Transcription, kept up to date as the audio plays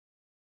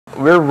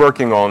we're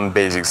working on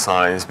basic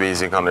science,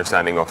 basic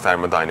understanding of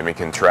thermodynamic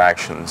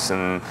interactions,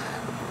 and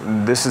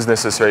this is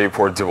necessary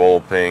for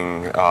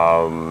developing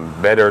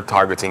better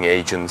targeting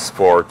agents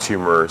for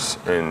tumors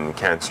and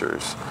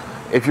cancers.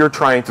 If you're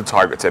trying to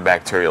target a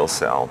bacterial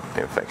cell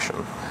infection,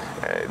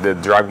 the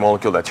drug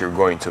molecule that you're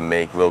going to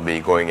make will be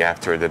going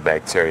after the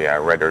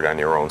bacteria rather than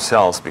your own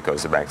cells,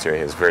 because the bacteria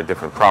has very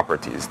different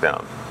properties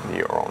than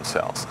your own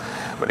cells.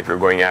 But if you're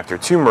going after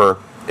tumor,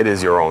 it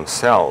is your own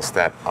cells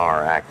that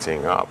are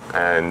acting up,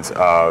 and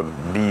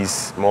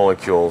these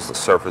molecules, the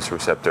surface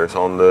receptors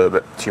on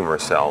the tumor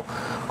cell,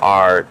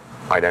 are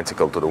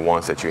identical to the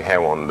ones that you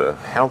have on the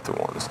healthy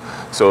ones.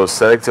 So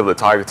selectively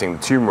targeting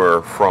the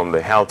tumor from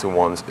the healthy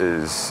ones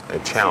is a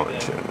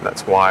challenge, and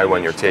that's why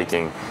when you're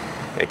taking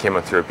a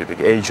chemotherapeutic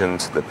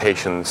agent, the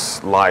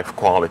patient's life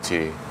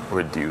quality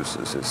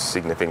reduces, is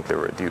significantly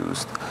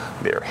reduced.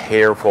 Their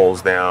hair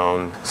falls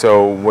down.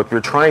 So what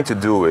we're trying to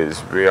do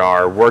is we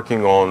are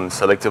working on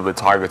selectively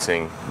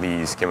targeting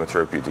these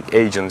chemotherapeutic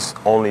agents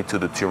only to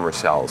the tumor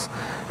cells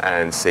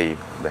and save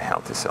the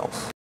healthy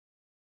cells.